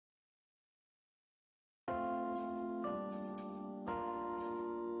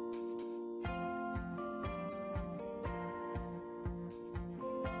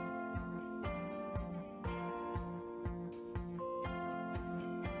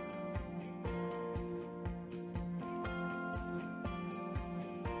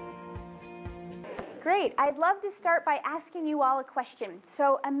Great. I'd love to start by asking you all a question.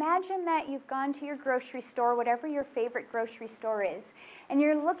 So imagine that you've gone to your grocery store, whatever your favorite grocery store is, and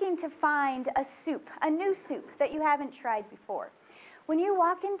you're looking to find a soup, a new soup that you haven't tried before. When you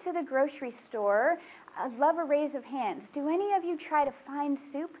walk into the grocery store, I'd love a raise of hands. Do any of you try to find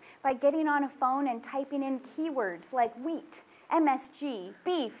soup by getting on a phone and typing in keywords like wheat, MSG,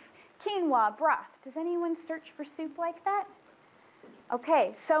 beef, quinoa, broth? Does anyone search for soup like that?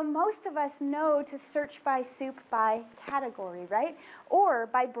 Okay, so most of us know to search by soup by category, right? Or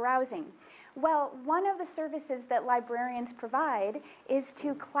by browsing. Well, one of the services that librarians provide is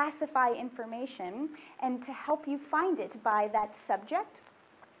to classify information and to help you find it by that subject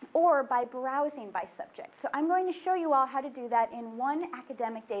or by browsing by subject. So I'm going to show you all how to do that in one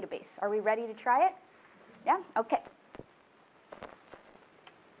academic database. Are we ready to try it? Yeah? Okay.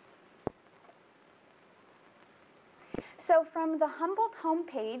 So from the Humboldt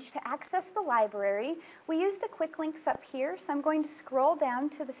homepage to access the library, we use the quick links up here. So I'm going to scroll down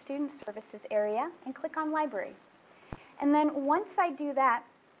to the Student Services area and click on Library. And then once I do that,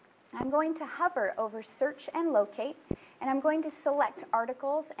 I'm going to hover over Search and Locate, and I'm going to select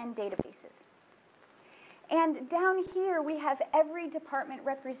Articles and Databases. And down here, we have every department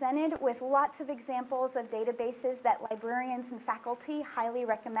represented with lots of examples of databases that librarians and faculty highly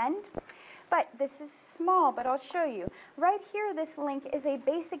recommend. But this is small, but I'll show you. Right here, this link is a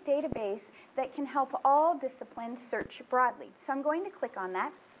basic database that can help all disciplines search broadly. So I'm going to click on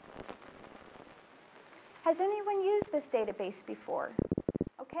that. Has anyone used this database before?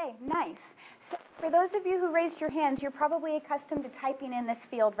 Okay, nice. So for those of you who raised your hands, you're probably accustomed to typing in this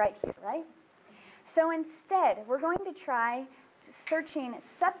field right here, right? So instead, we're going to try searching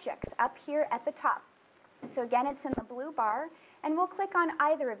subjects up here at the top. So again, it's in the blue bar, and we'll click on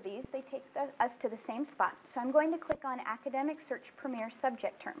either of these. They take us to the same spot. So I'm going to click on Academic Search Premier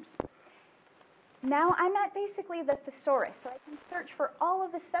Subject Terms. Now I'm at basically the thesaurus, so I can search for all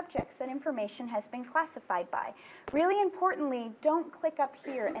of the subjects that information has been classified by. Really importantly, don't click up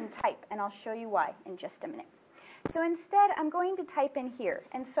here and type, and I'll show you why in just a minute. So instead, I'm going to type in here.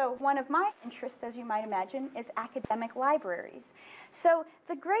 And so one of my interests, as you might imagine, is academic libraries. So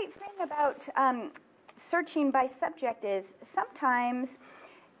the great thing about searching by subject is sometimes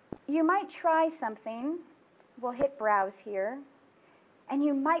you might try something. We'll hit Browse here. And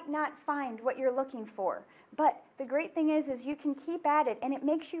you might not find what you're looking for. But the great thing is you can keep at it, and it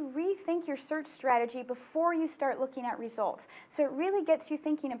makes you rethink your search strategy before you start looking at results. So it really gets you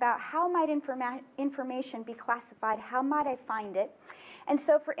thinking about how might information be classified, how might I find it. And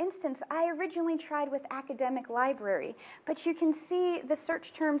so, for instance, I originally tried with academic library, but you can see the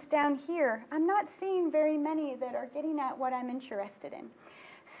search terms down here. I'm not seeing very many that are getting at what I'm interested in.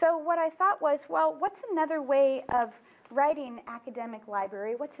 So what I thought was, well, what's another way of writing academic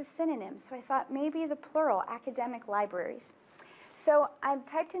library? What's a synonym? So I thought maybe the plural, academic libraries. So I've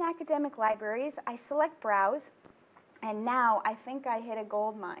typed in academic libraries, I select Browse, and now I think I hit a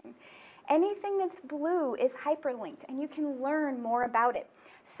gold mine. Anything that's blue is hyperlinked, and you can learn more about it.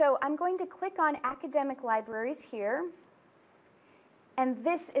 So I'm going to click on academic libraries here, and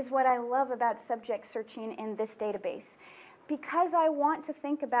this is what I love about subject searching in this database. Because I want to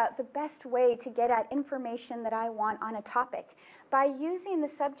think about the best way to get at information that I want on a topic. By using the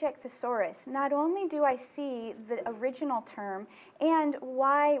subject thesaurus, not only do I see the original term and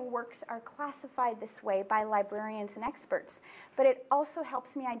why works are classified this way by librarians and experts, but it also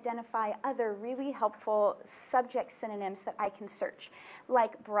helps me identify other really helpful subject synonyms that I can search,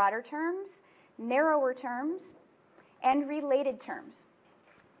 like broader terms, narrower terms, and related terms.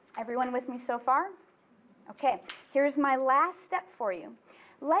 Everyone with me so far? Okay, here's my last step for you.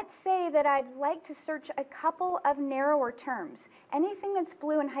 Let's say that I'd like to search a couple of narrower terms. Anything that's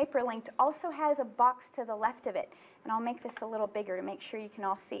blue and hyperlinked also has a box to the left of it. And I'll make this a little bigger to make sure you can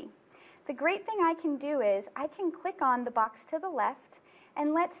all see. The great thing I can do is I can click on the box to the left,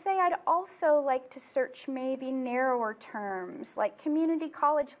 and let's say I'd also like to search maybe narrower terms like community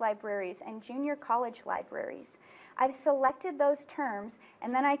college libraries and junior college libraries. I've selected those terms,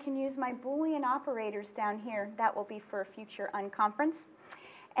 and then I can use my Boolean operators down here. That will be for a future unconference.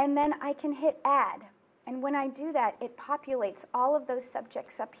 And then I can hit Add. And when I do that, it populates all of those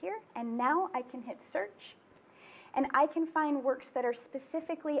subjects up here. And now I can hit Search. And I can find works that are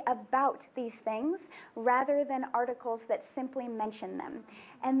specifically about these things rather than articles that simply mention them.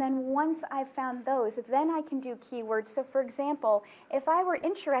 And then once I've found those, then I can do keywords. So for example, if I were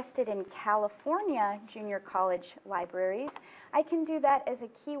interested in California junior college libraries, I can do that as a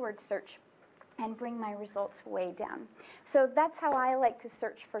keyword search and bring my results way down. So that's how I like to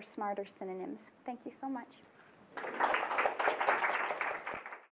search for smarter synonyms. Thank you so much.